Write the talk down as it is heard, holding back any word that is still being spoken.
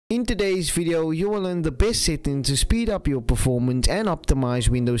In today's video, you will learn the best settings to speed up your performance and optimize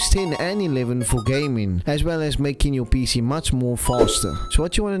Windows 10 and 11 for gaming, as well as making your PC much more faster. So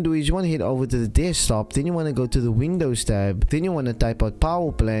what you want to do is you want to head over to the desktop, then you want to go to the Windows tab, then you want to type out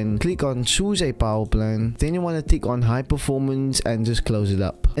power plan, click on choose a power plan, then you want to tick on high performance and just close it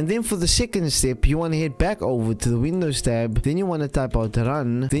up. And then for the second step, you want to head back over to the Windows tab, then you want to type out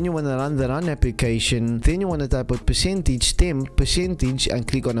run, then you want to run the run application, then you want to type out percentage temp, percentage and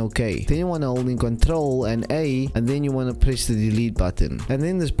click on OK. Then you want to hold in Control and A, and then you want to press the delete button. And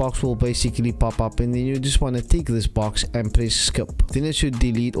then this box will basically pop up, and then you just want to tick this box and press skip. Then it should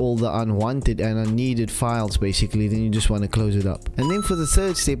delete all the unwanted and unneeded files basically. Then you just want to close it up. And then for the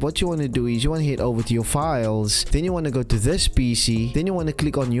third step, what you want to do is you want to head over to your files, then you want to go to this PC, then you want to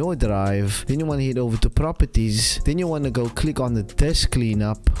click on your drive, then you want to head over to properties, then you want to go click on the disk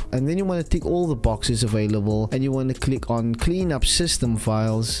cleanup, and then you want to tick all the boxes available, and you want to click on clean up system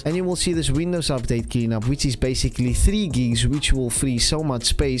files, and you will see this Windows Update cleanup, which is basically 3 gigs, which will free so much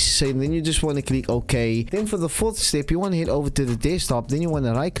space. So then you just want to click OK. Then for the fourth step, you want to head over to the desktop, then you want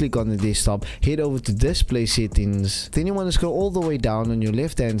to right click on the desktop, head over to display settings, then you want to scroll all the way down on your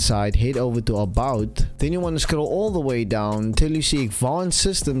left hand side, head over to about, then you want to scroll all the way down till you see advanced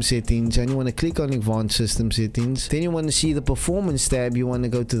system settings, and you want to click on advanced system settings. Then you want to see the performance tab, you want to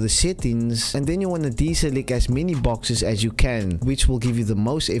go to the settings, and then you want to deselect as many boxes as you can, which will give you the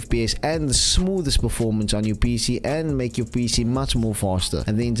most FPS and the smoothest performance on your PC and make your PC much more faster.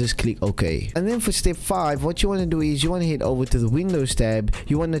 And then just click OK. And then for step 5, what you want to do is you want to head over to the Windows tab,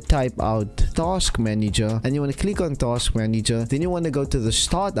 you want to type out Task Manager, and you want to click on Task Manager, then you want to go to the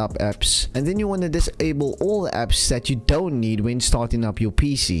Startup apps, and then you want to disable all the apps that you don't need when starting up your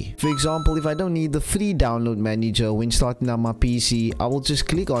PC. For example, if I don't need the free download manager when starting up my PC, I will just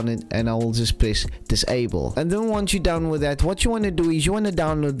click on it and I will just press disable. And then once you're done with that, what you want to do is you want to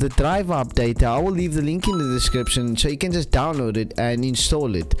download the driver updater. I will leave the link in the description so you can just download it and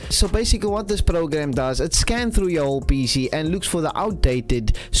install it. So basically what this program does, it scans through your whole PC and looks for the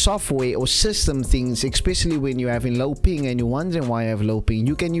outdated software or system things, especially when you're having low ping and you're wondering why you have low ping.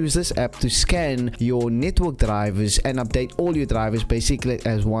 You can use this app to scan your network drivers and update all your drivers basically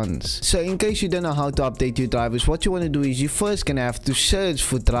as once. So in case you don't know how to update your drivers, what you want to do is you first gonna have to search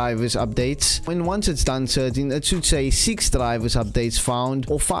for drivers updates. And once it's done searching, it should say 6 drivers updates found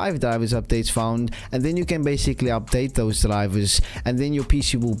or 5 drivers updates found, and then you can basically update those drivers, and then your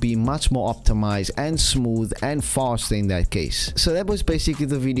PC will be much more optimized and smooth and faster in that case. So that was basically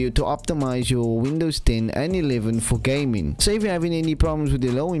the video to optimize your Windows 10 and 11 for gaming. So if you're having any problems with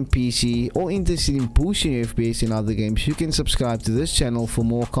your low-end PC or interested in boosting your FPS in other games, you can subscribe to this channel for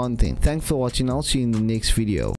more content. Thanks for watching. I'll see you in the next video.